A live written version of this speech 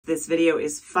this video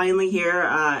is finally here.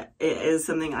 It is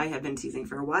something I have been teasing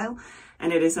for a while,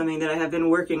 and it is something that I have been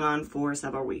working on for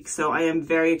several weeks. So I am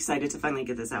very excited to finally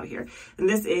get this out here. And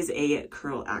this is a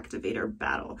curl activator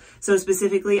battle. So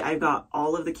specifically, I've got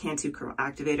all of the Cantu Curl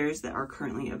Activators that are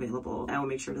currently available. I will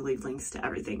make sure to leave links to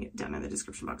everything down in the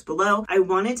description box below. I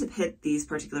wanted to pit these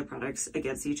particular products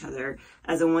against each other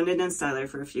as a one and done styler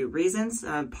for a few reasons.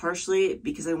 Partially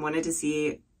because I wanted to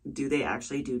see, do they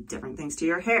actually do different things to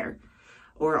your hair?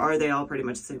 Or are they all pretty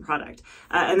much the same product?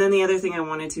 And then the other thing I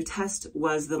wanted to test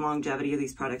was the longevity of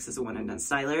these products as a one and done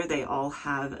styler. They all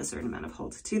have a certain amount of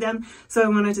hold to them. So I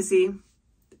wanted to see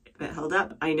if it held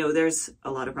up. I know there's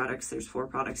a lot of products. There's 4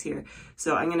 products here.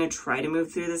 So I'm going to try to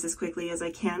move through this as quickly as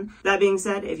I can. That being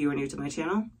said, if you are new to my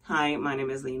channel, hi, my name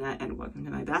is Lena and welcome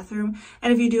to my bathroom.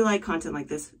 And if you do like content like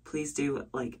this, please do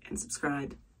like and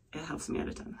subscribe. It helps me out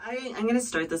a ton. I'm going to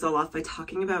start this all off by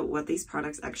talking about what these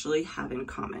products actually have in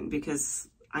common, because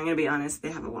I'm going to be honest, they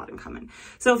have a lot in common.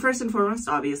 So first and foremost,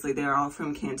 obviously, they're all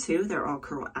from Cantu. They're all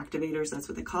curl activators. That's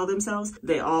what they call themselves.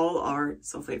 They all are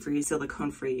sulfate-free,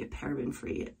 silicone-free,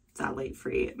 paraben-free,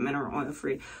 phthalate-free, mineral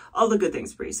oil-free, all the good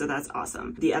things free. So that's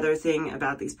awesome. The other thing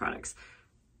about these products,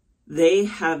 they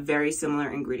have very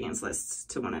similar ingredients lists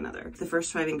to one another. The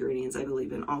first 5 ingredients, I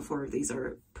believe, in all 4 of these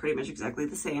are pretty much exactly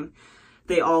the same.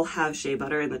 They all have shea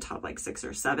butter in the top like 6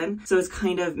 or 7. So it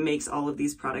kind of makes all of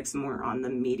these products more on the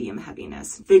medium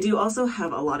heaviness. They do also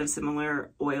have a lot of similar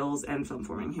oils and film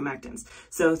forming humectants.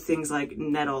 So things like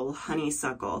nettle,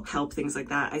 honeysuckle, kelp, things like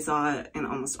that. I saw it in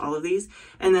almost all of these.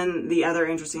 And then the other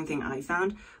interesting thing I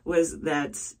found was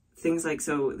that things like,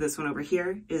 so this one over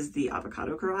here is the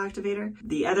Avocado Curl Activator.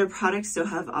 The other products still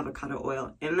have avocado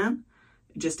oil in them,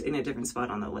 just in a different spot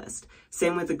on the list.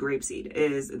 Same with the grapeseed.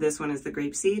 This one is the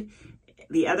grapeseed.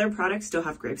 The other products still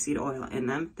have grapeseed oil in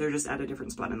them. They're just at a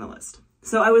different spot in the list.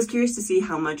 So I was curious to see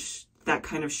how much that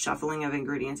kind of shuffling of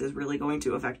ingredients is really going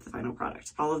to affect the final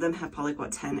product. All of them have polyquat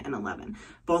 10 and 11,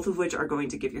 both of which are going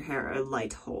to give your hair a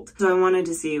light hold. So I wanted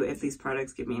to see if these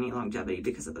products give me any longevity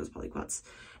because of those polyquats.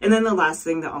 And then the last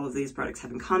thing that all of these products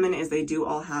have in common is they do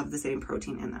all have the same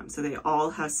protein in them. So they all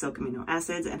have silk amino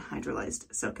acids and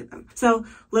hydrolyzed silk in them. So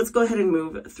let's go ahead and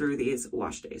move through these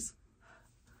wash days.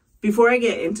 Before I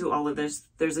get into all of this,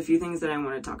 there's a few things that I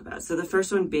want to talk about. So the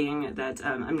first one being that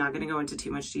I'm not going to go into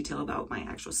too much detail about my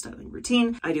actual styling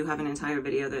routine. I do have an entire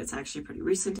video that's actually pretty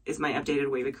recent. It's my updated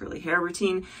wavy curly hair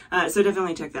routine. So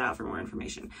definitely check that out for more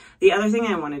information. The other thing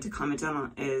I wanted to comment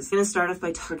on is I'm going to start off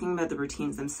by talking about the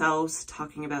routines themselves,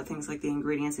 talking about things like the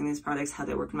ingredients in these products, how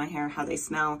they work in my hair, how they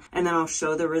smell, and then I'll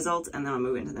show the results and then I'll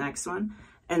move into the next one.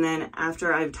 And then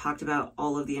after I've talked about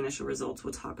all of the initial results,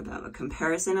 we'll talk about a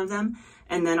comparison of them.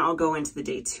 And then I'll go into the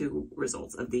day 2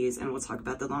 results of these and we'll talk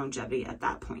about the longevity at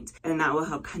that point. And that will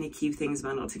help kind of keep things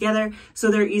bundled together so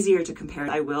they're easier to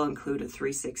compare. I will include a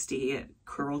 360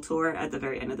 curl tour at the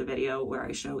very end of the video where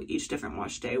I show each different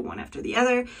wash day one after the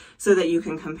other so that you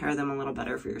can compare them a little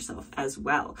better for yourself as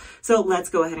well. So let's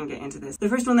go ahead and get into this. The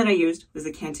first one that I used was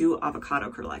the Cantu Avocado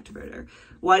Curl Activator.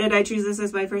 Why did I choose this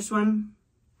as my first one?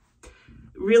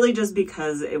 Really just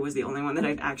because it was the only one that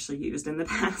I've actually used in the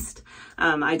past.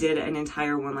 I did an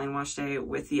entire 1-line wash day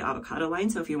with the avocado line,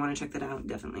 so if you want to check that out,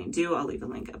 definitely do. I'll leave a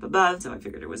link up above, so I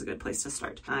figured it was a good place to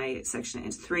start. I sectioned it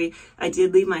into 3. I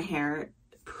did leave my hair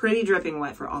pretty dripping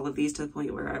wet for all of these to the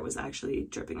point where I was actually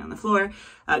dripping on the floor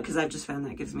because I've just found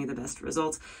that gives me the best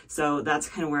results. So that's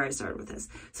kind of where I started with this.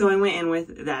 So I went in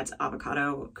with that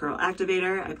Avocado Curl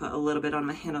Activator. I put a little bit on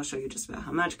my hand. I'll show you just about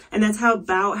how much. And that's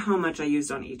about how much I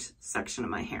used on each section of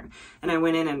my hair. And I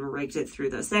went in and raked it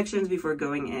through those sections before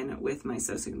going in with my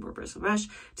So Singapore bristle brush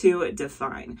to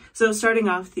define. So starting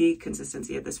off, the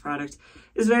consistency of this product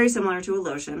is very similar to a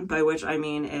lotion, by which I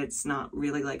mean it's not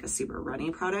really like a super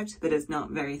runny product, but it's not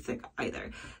very thick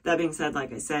either. That being said,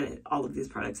 like I said, all of these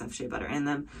products have shea butter in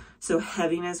them. So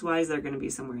heaviness wise, they're going to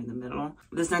be somewhere in the middle.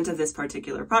 The scent of this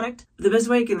particular product, the best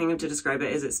way I can think of to describe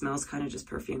it is it smells kind of just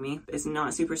perfumey. It's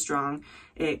not super strong.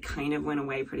 It kind of went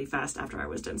away pretty fast after I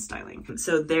was done styling.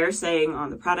 So they're saying on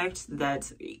the product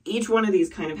that each one of these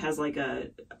kind of has like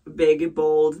a big,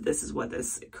 bold, this is what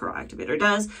this curl activator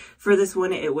does. For this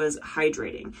one, it was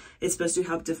hydrating. It's supposed to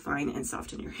help define and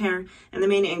soften your hair. And the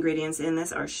main ingredients in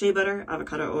this are shea butter,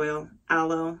 avocado oil,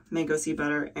 aloe, mango seed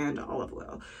butter, and olive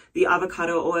oil. The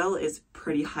avocado oil is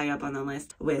pretty high up on the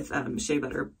list with shea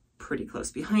butter pretty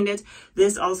close behind it.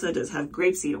 This also does have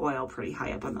grapeseed oil pretty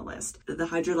high up on the list. The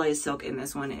hydrolyzed silk in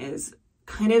this one is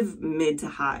kind of mid to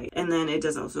high. And then it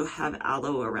does also have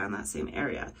aloe around that same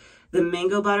area. The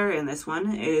mango butter in this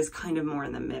one is kind of more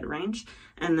in the mid-range.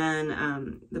 And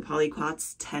then the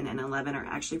polyquats 10 and 11 are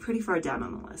actually pretty far down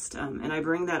on the list. And I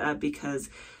bring that up because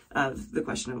of the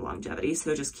question of longevity.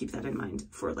 So just keep that in mind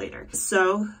for later.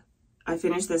 So I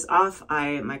finished this off.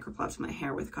 I microplopped my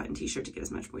hair with a cotton t-shirt to get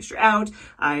as much moisture out.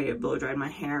 I blow dried my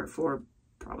hair for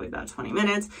probably about 20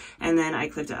 minutes, and then I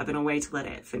clipped it up in a way to let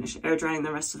it finish air drying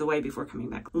the rest of the way before coming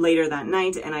back later that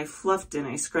night, and I fluffed and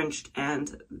I scrunched,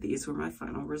 and these were my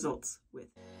final results with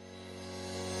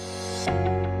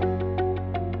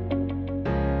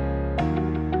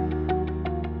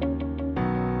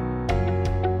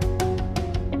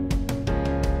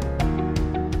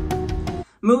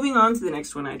Moving on to the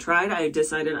next one I tried, I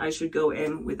decided I should go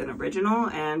in with an original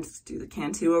and do the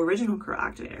Cantu Original Curl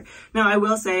Activator. Now, I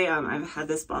will say I've had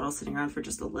this bottle sitting around for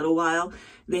just a little while.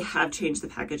 They have changed the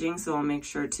packaging, so I'll make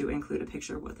sure to include a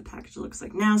picture of what the package looks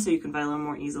like now so you can buy a little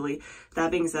more easily.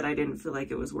 That being said, I didn't feel like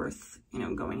it was worth,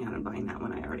 going out and buying that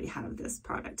one. I already have this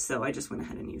product, so I just went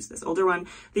ahead and used this older one.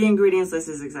 The ingredients list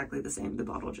is exactly the same. The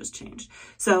bottle just changed.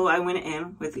 So I went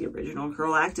in with the Original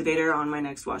Curl Activator on my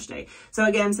next wash day. So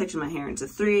again, sectioned my hair into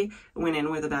 3, went in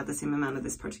with about the same amount of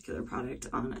this particular product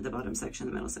on the bottom section,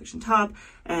 the middle section, top,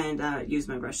 and used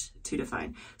my brush to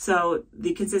define. So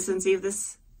the consistency of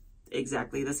this,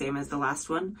 exactly the same as the last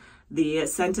one. The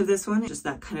scent of this one, just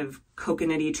that kind of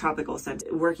coconutty tropical scent.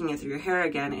 Working it through your hair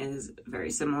again is very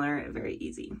similar, very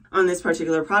easy. On this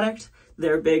particular product,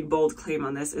 their big bold claim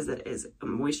on this is that it is a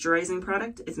moisturizing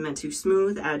product. It's meant to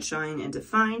smooth, add shine, and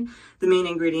define. The main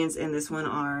ingredients in this one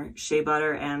are shea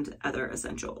butter and other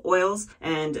essential oils.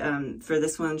 And for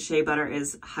this one, shea butter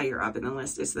is higher up in the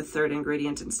list. It's the 3rd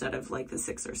ingredient instead of like the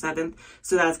 6th or 7th.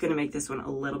 So that's going to make this one a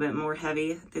little bit more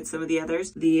heavy than some of the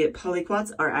others. The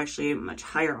polyquats are actually much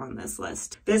higher on this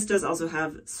list. This does also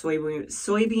have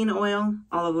soybean oil,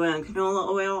 olive oil, and canola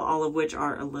oil, all of which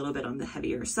are a little bit on the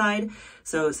heavier side.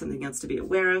 So something else to be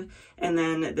aware of. And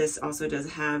then this also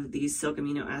does have the silk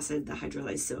amino acid, the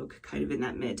hydrolyzed silk, kind of in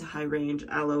that mid to high range.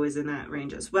 Aloe is in that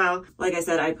range as well. Like I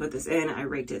said, I put this in, I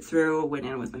raked it through, went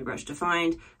in with my brush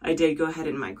defined. I did go ahead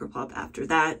and microplop after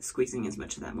that, squeezing as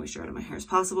much of that moisture out of my hair as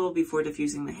possible before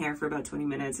diffusing the hair for about 20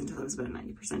 minutes until it was about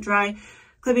 90% dry,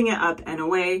 clipping it up and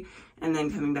away, and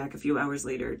then coming back a few hours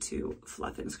later to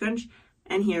fluff and scrunch.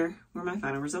 And here were my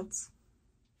final results.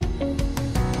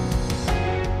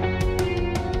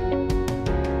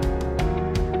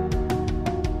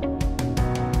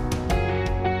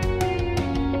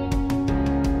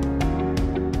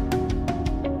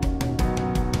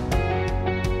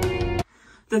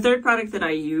 The 3rd product that I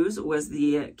used was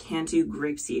the Cantu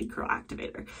Grapeseed Curl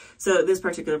Activator. So this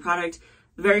particular product,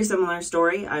 very similar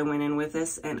story. I went in with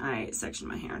this and I sectioned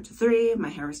my hair into 3. My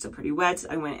hair was still pretty wet.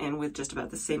 I went in with just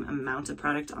about the same amount of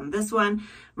product on this one,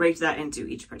 raked that into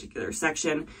each particular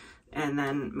section, and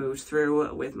then moved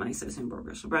through with my Citizen Boar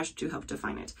Bristle brush to help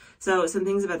define it. So some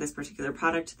things about this particular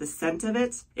product, the scent of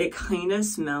it, it kind of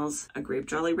smells a grape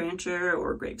Jolly Rancher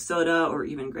or grape soda or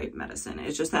even grape medicine.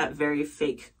 It's just that very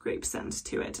fake grape scent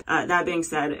to it. That being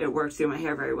said, it worked through my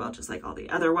hair very well, just like all the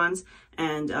other ones.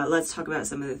 And let's talk about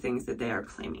some of the things that they are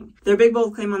claiming. Their big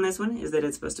bold claim on this one is that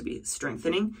it's supposed to be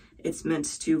strengthening. It's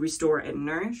meant to restore and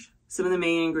nourish. Some of the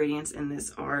main ingredients in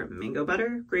this are mango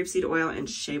butter, grapeseed oil, and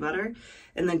shea butter.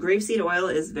 And the grapeseed oil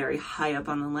is very high up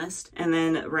on the list. And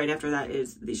then right after that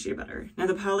is the shea butter. Now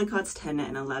the polyquats 10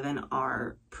 and 11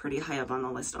 are pretty high up on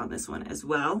the list on this one as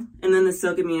well. And then the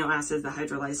silk amino acids, the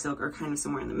hydrolyzed silk, are kind of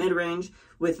somewhere in the mid-range,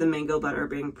 with the mango butter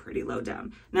being pretty low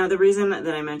down. Now the reason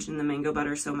that I mentioned the mango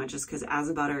butter so much is because as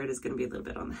a butter, it is going to be a little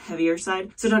bit on the heavier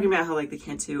side. So talking about how like the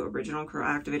Cantu Original Curl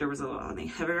Activator was a little on the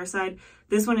heavier side,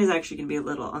 this one is actually going to be a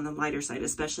little on the lighter side,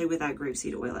 especially with that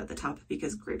grapeseed oil at the top,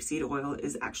 because grapeseed oil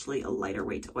is actually a lighter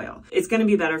weight oil. It's going to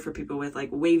be better for people with like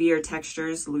wavier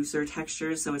textures, looser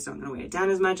textures, so it's not going to weigh it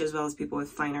down as much, as well as people with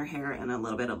finer hair and a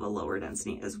little bit of a lower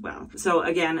density as well. So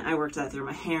again, I worked that through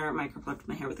my hair, microplucked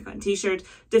my hair with a cotton t-shirt,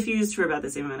 diffused for about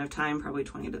the same amount of time, probably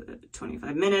 20 to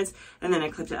 25 minutes, and then I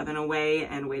clipped it up and away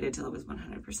and waited till it was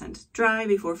 100% dry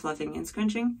before fluffing and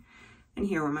scrunching. And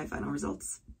here were my final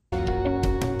results.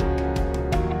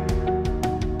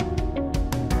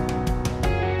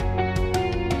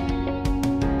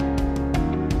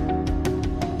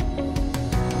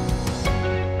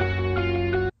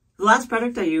 The last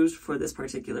product I used for this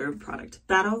particular product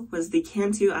battle was the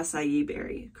Cantu Acai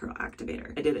Berry Curl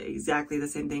Activator. I did exactly the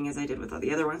same thing as I did with all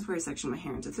the other ones, where I sectioned my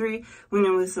hair into 3, went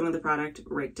in with some of the product,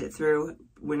 raked it through,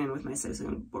 went in with my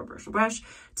Citizen Boar Bristle brush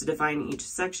to define each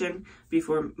section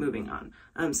before moving on.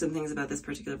 Some things about this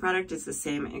particular product, it's the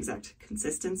same exact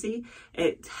consistency.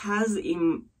 It has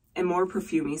a more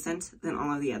perfumey scent than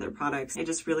all of the other products. It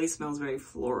just really smells very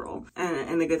floral.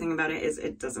 And the good thing about it is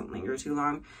it doesn't linger too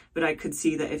long, but I could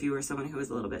see that if you were someone who was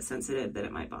a little bit sensitive, that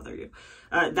it might bother you.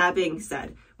 That being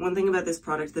said, One thing about this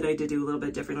product that I did do a little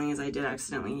bit differently is I did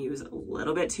accidentally use a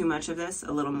little bit too much of this,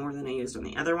 a little more than I used on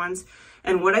the other ones.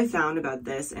 And what I found about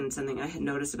this, and something I had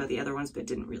noticed about the other ones but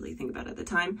didn't really think about at the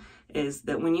time, is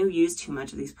that when you use too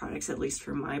much of these products, at least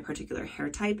for my particular hair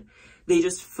type, they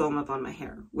just foam up on my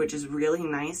hair, which is really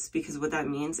nice because what that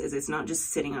means is it's not just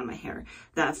sitting on my hair.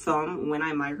 That foam, when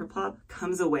I microplop,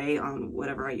 comes away on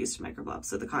whatever I use to microplop.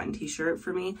 So the cotton t-shirt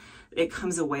for me, it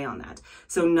comes away on that.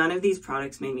 So none of these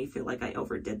products made me feel like I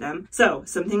overdid them. So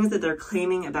some things that they're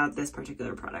claiming about this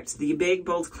particular product. The big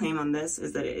bold claim on this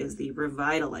is that it is the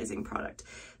revitalizing product,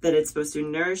 that it's supposed to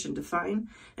nourish and define.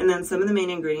 And then some of the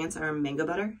main ingredients are mango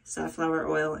butter, safflower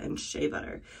oil, and shea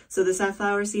butter. So the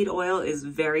safflower seed oil is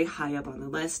very high up on the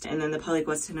list. And then the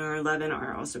polyquat 10 or 11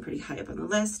 are also pretty high up on the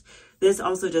list. This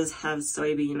also does have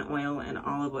soybean oil and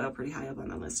olive oil pretty high up on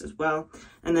the list as well.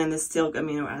 And then the silk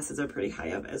amino acids are pretty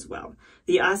high up as well.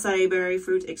 The acai berry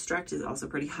fruit extract is also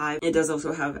pretty high. It does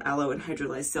also have aloe and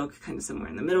hydrolyzed silk kind of somewhere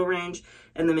in the middle range.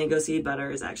 And the mango seed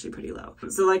butter is actually pretty low.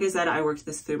 So like I said, I worked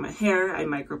this through my hair. I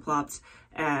microplopped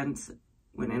and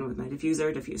went in with my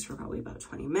diffuser, diffused for probably about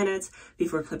 20 minutes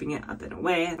before clipping it up and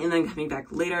away, and then coming back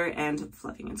later and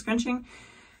fluffing and scrunching.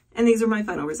 And these are my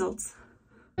final results.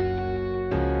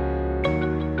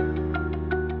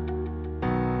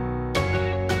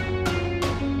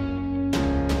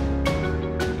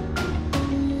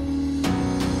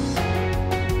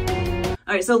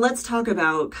 All right, so let's talk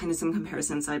about kind of some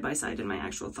comparisons side by side and my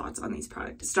actual thoughts on these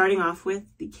products. Starting off with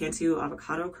the Cantu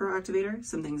Avocado Curl Activator,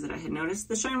 some things that I had noticed.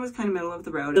 The shine was kind of middle of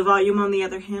the road. The volume, on the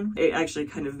other hand, it actually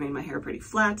kind of made my hair pretty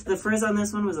flat. The frizz on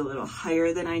this one was a little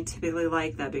higher than I typically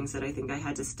like. That being said, I think I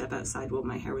had to step outside while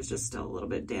my hair was just still a little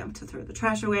bit damp to throw the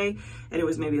trash away, and it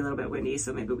was maybe a little bit windy,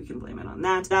 so maybe we can blame it on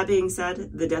that. That being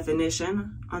said, the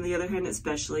definition, on the other hand,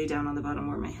 especially down on the bottom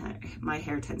where my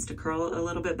hair tends to curl a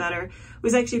little bit better,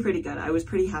 was actually pretty good. I was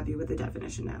pretty happy with the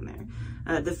definition down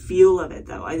there. The feel of it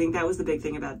though, I think that was the big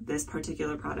thing about this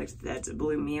particular product that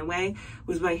blew me away,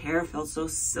 was my hair felt so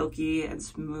silky and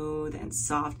smooth and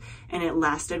soft, and it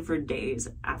lasted for days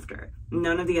after.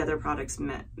 None of the other products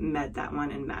met that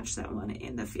one and matched that one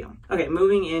in the feel. Okay,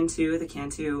 moving into the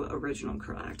Cantu Original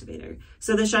Curl Activator.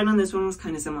 So the shine on this one was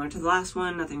kind of similar to the last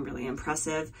one, nothing really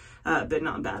impressive, but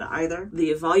not bad either.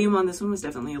 The volume on this one was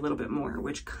definitely a little bit more,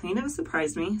 which kind of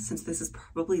surprised me since this is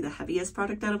probably the heaviest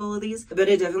product out of all of these, but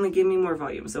it definitely gave me more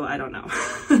volume, so I don't know.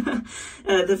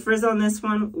 The frizz on this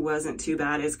one wasn't too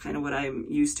bad. It's kind of what I'm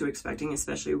used to expecting,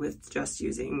 especially with just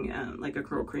using like a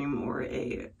curl cream or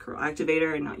a curl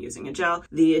activator and not using a gel.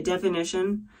 The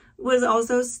definition was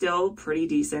also still pretty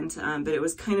decent, but it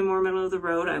was kind of more middle of the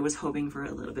road. I was hoping for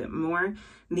a little bit more.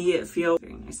 The feel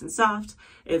very nice and soft.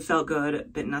 It felt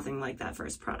good, but nothing like that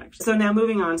first product. So now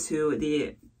moving on to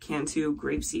the Cantu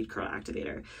Grapeseed Curl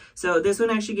Activator. So this one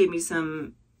actually gave me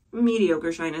some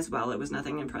mediocre shine as well. It was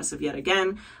nothing impressive yet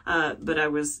again, but I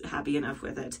was happy enough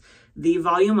with it. The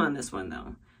volume on this one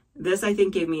though, this I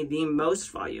think gave me the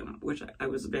most volume, which I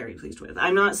was very pleased with.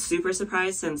 I'm not super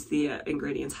surprised since the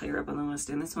ingredients higher up on the list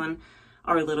in this one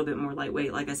are a little bit more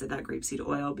lightweight. Like I said, that grapeseed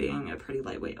oil being a pretty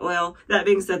lightweight oil. That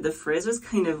being said, the frizz was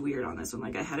kind of weird on this one.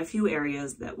 Like I had a few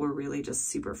areas that were really just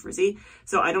super frizzy.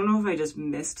 So I don't know if I just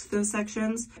missed those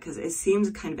sections because it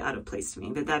seemed kind of out of place to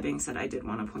me. But that being said, I did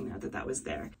want to point out that that was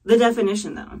there. The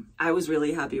definition though, I was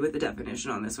really happy with the definition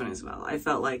on this one as well. I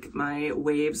felt like my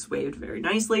waves waved very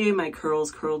nicely. My curls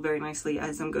curled very nicely. I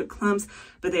had some good clumps,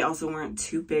 but they also weren't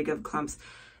too big of clumps.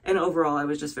 And overall, I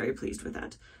was just very pleased with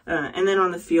that. And then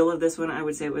on the feel of this one, I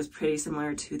would say it was pretty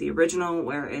similar to the original,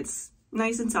 where it's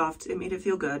nice and soft. It made it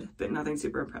feel good, but nothing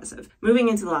super impressive. Moving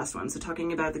into the last one, so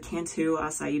talking about the Cantu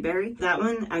Acai Berry, that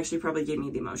one actually probably gave me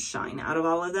the most shine out of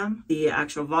all of them. The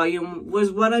actual volume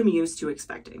was what I'm used to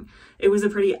expecting. It was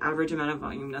a pretty average amount of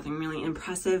volume, nothing really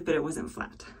impressive, but it wasn't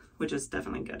flat, which is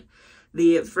definitely good.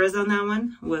 The frizz on that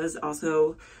one was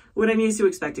also what I'm used to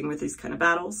expecting with these kind of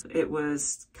battles. It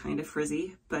was kind of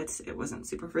frizzy, but it wasn't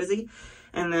super frizzy.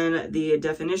 And then the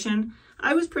definition,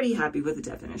 I was pretty happy with the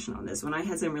definition on this one. I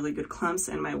had some really good clumps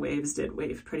and my waves did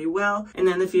wave pretty well. And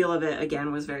then the feel of it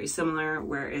again was very similar,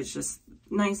 where it's just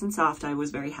nice and soft. I was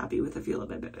very happy with the feel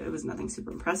of it, but it was nothing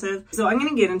super impressive. So I'm going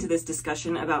to get into this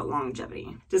discussion about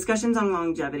longevity. Discussions on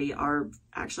longevity are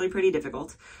actually pretty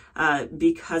difficult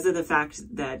because of the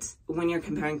fact that when you're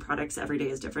comparing products, every day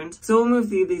is different. So we'll move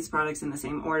through these products in the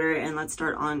same order, and let's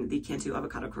start on the Cantu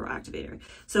Avocado Curl Activator.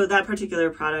 So that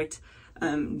particular product,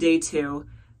 day 2,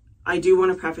 I do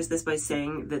want to preface this by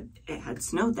saying that it had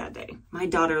snowed that day. My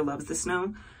daughter loves the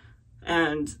snow,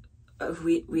 and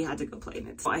we had to go play in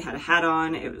it. So I had a hat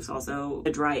on. It was also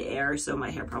a dry air, so my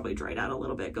hair probably dried out a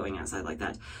little bit going outside like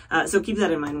that. So keep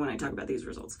that in mind when I talk about these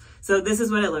results. So this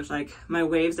is what it looked like. My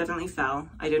waves definitely fell.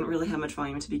 I didn't really have much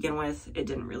volume to begin with. It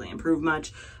didn't really improve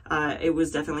much. It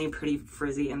was definitely pretty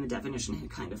frizzy and the definition had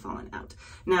kind of fallen out.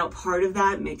 Now, part of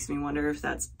that makes me wonder if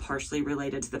that's partially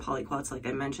related to the polyquats. Like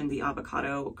I mentioned, the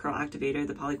Avocado Curl Activator,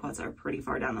 the polyquats are pretty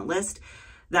far down the list.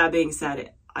 That being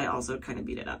said, I also kind of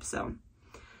beat it up, so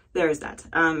there's that.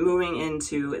 Moving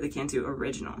into the Cantu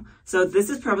Original. So this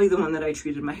is probably the one that I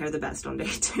treated my hair the best on day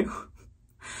 2.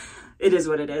 It is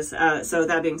what it is. So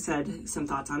that being said, some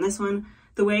thoughts on this one.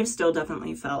 The waves still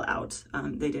definitely fell out.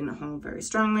 They didn't hold very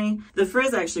strongly. The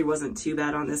frizz actually wasn't too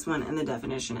bad on this one, and the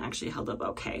definition actually held up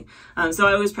okay. So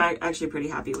I was actually pretty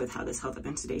happy with how this held up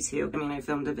into day 2. I mean, I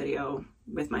filmed a video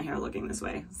with my hair looking this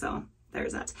way, so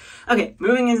there's that. Okay,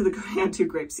 moving into the Cantu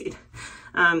Grapeseed.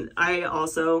 I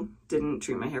also didn't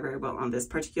treat my hair very well on this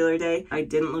particular day. I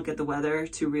didn't look at the weather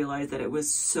to realize that it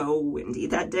was so windy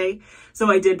that day.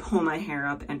 So I did pull my hair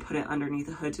up and put it underneath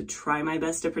the hood to try my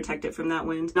best to protect it from that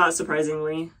wind. Not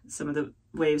surprisingly, some of the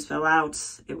waves fell out.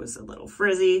 It was a little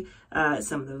frizzy.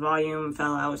 Some of the volume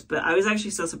fell out, but I was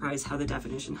actually so surprised how the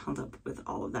definition held up with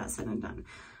all of that said and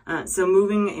done. So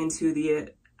moving into the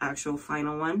actual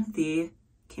final one, the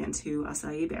Cantu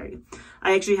Acai Berry.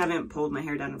 I actually haven't pulled my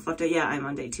hair down and fluffed it yet. I'm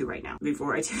on day 2 right now.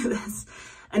 Before I do this,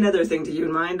 another thing to keep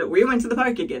in mind, we went to the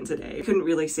park again today. I couldn't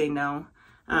really say no,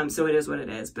 so it is what it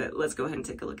is, but let's go ahead and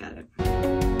take a look at it.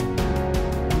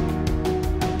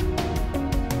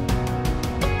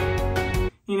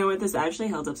 You know what, this actually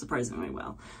held up surprisingly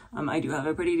well. I do have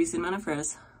a pretty decent amount of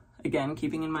frizz. Again,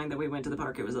 keeping in mind that we went to the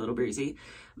park, it was a little breezy.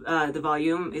 The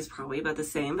volume is probably about the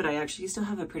same, but I actually still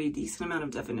have a pretty decent amount of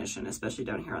definition, especially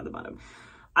down here on the bottom.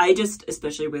 I just,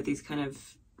 especially with these kind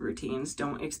of routines,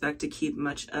 don't expect to keep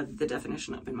much of the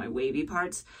definition up in my wavy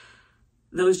parts.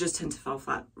 Those just tend to fall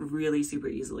flat really super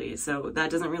easily. So that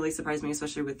doesn't really surprise me,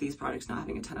 especially with these products not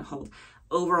having a ton of hold.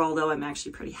 Overall, though, I'm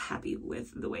actually pretty happy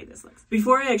with the way this looks.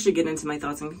 Before I actually get into my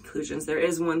thoughts and conclusions, there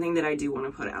is one thing that I do want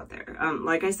to put out there.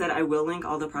 Like I said, I will link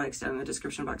all the products down in the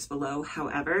description box below.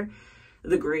 However,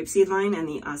 the Grapeseed line and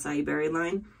the Acai Berry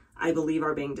line, I believe,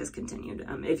 are being discontinued.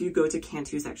 If you go to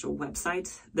Cantu's actual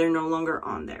website, they're no longer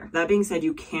on there. That being said,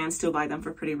 you can still buy them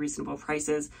for pretty reasonable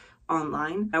prices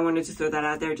online. I wanted to throw that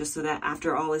out there just so that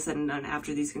after all is said and done,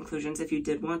 after these conclusions, if you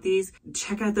did want these,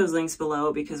 check out those links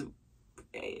below because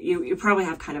you probably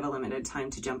have kind of a limited time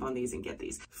to jump on these and get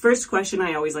these. First question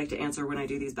I always like to answer when I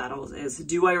do these battles is,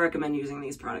 do I recommend using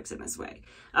these products in this way?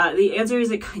 The answer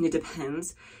is it kind of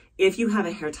depends. If you have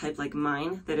a hair type like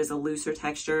mine that is a looser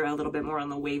texture, a little bit more on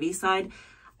the wavy side,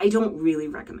 I don't really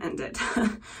recommend it.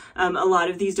 A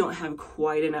lot of these don't have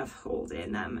quite enough hold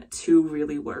in them to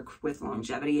really work with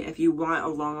longevity. If you want a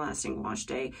long-lasting wash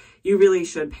day, you really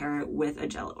should pair it with a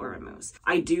gel or a mousse.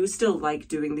 I do still like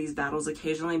doing these battles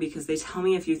occasionally because they tell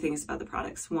me a few things about the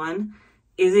products. One,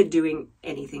 is it doing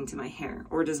anything to my hair?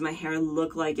 Or does my hair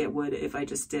look like it would if I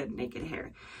just did naked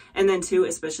hair? And then two,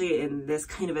 especially in this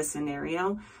kind of a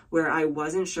scenario where I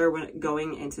wasn't sure when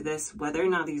going into this whether or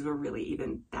not these were really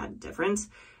even that different,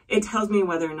 it tells me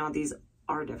whether or not these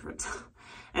are different.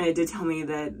 And it did tell me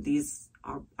that these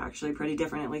are actually pretty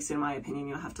different, at least in my opinion.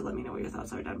 You'll have to let me know what your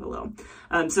thoughts are down below.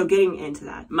 So getting into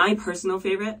that, my personal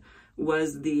favorite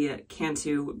was the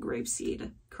Cantu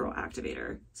Grapeseed Curl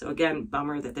Activator. So again,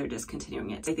 bummer that they're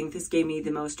discontinuing it. I think this gave me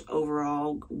the most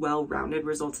overall well-rounded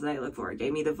results that I look for. It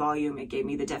gave me the volume, it gave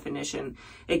me the definition,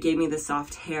 it gave me the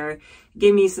soft hair, it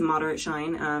gave me some moderate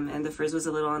shine, and the frizz was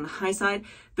a little on the high side,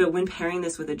 but when pairing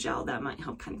this with a gel, that might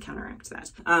help kind of counteract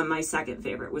that. My second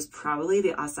favorite was probably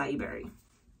the Acai Berry.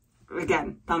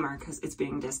 Again, bummer because it's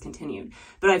being discontinued,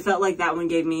 but I felt like that one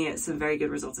gave me some very good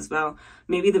results as well.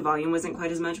 Maybe the volume wasn't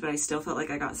quite as much, but I still felt like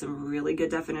I got some really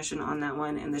good definition on that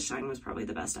one, and the shine was probably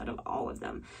the best out of all of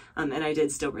them, and I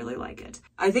did still really like it.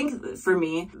 I think for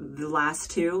me, the last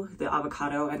two, the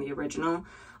Avocado and the Original,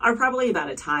 are probably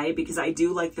about a tie because I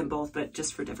do like them both, but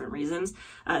just for different reasons.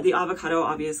 The Avocado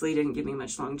obviously didn't give me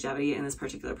much longevity in this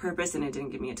particular purpose, and it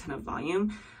didn't give me a ton of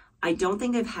volume. I don't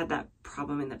think I've had that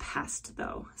problem in the past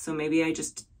though. So maybe I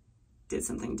just did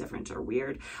something different or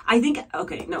weird. I think,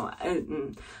 okay, no,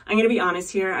 I'm gonna be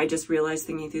honest here. I just realized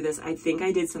thinking through this, I think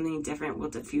I did something different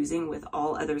with diffusing with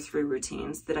all other 3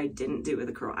 routines that I didn't do with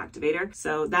the Curl Activator.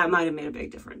 So that might have made a big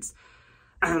difference.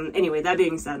 Anyway, that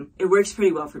being said, it works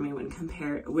pretty well for me when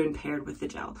paired with the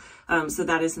gel. So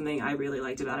that is something I really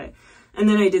liked about it. And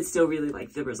then I did still really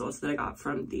like the results that I got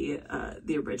from the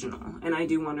original. And I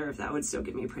do wonder if that would still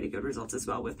give me pretty good results as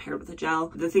well with paired with the gel.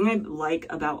 The thing I like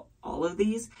about all of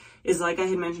these is, like I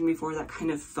had mentioned before, that kind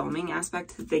of foaming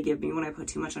aspect that they give me when I put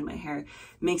too much on my hair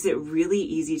makes it really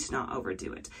easy to not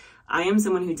overdo it. I am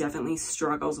someone who definitely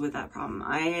struggles with that problem.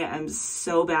 I am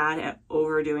so bad at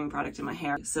overdoing product in my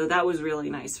hair. So that was really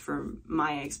nice for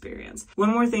my experience. One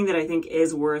more thing that I think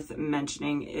is worth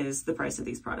mentioning is the price of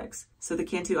these products. So the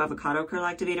Cantu Avocado Curl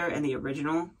Activator and the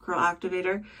Original Curl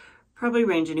Activator probably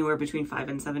range anywhere between $5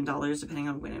 and $7 depending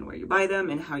on when and where you buy them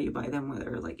and how you buy them,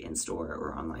 whether like in store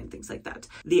or online, things like that.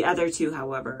 The other two,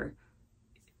 however,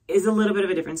 is a little bit of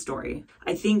a different story.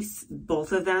 I think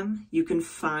both of them you can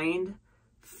find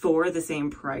for the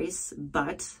same price,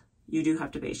 but you do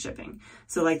have to pay shipping.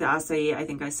 So like the Acai, I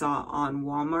think I saw on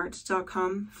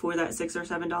Walmart.com for that $6 or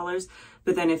 $7.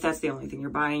 But then if that's the only thing you're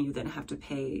buying, you then have to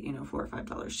pay, you know, $4 or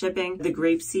 $5 shipping. The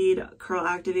Grapeseed Curl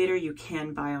Activator you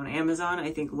can buy on Amazon.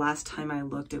 I think last time I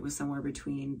looked, it was somewhere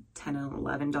between $10 and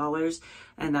 $11,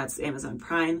 and that's Amazon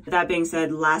Prime. That being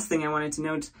said, last thing I wanted to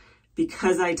note,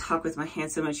 because I talk with my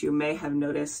hands so much, you may have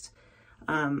noticed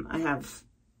I have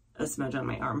a smudge on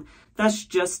my arm. That's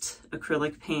just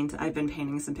acrylic paint. I've been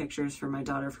painting some pictures for my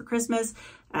daughter for Christmas,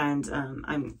 and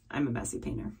I'm a messy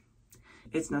painter.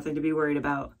 It's nothing to be worried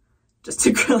about, just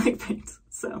acrylic paint.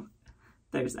 So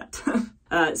there's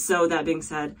that. So that being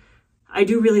said, I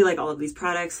do really like all of these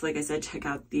products. Like I said, check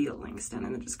out the links down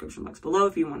in the description box below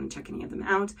if you want to check any of them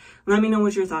out. Let me know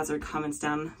what your thoughts or comments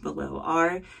down below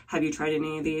are. Have you tried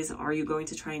any of these? Are you going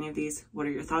to try any of these? What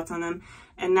are your thoughts on them?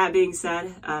 And that being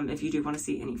said, if you do want to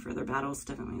see any further battles,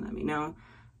 definitely let me know.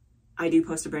 I do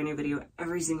post a brand new video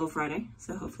every single Friday,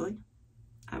 so hopefully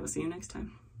I will see you next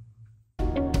time.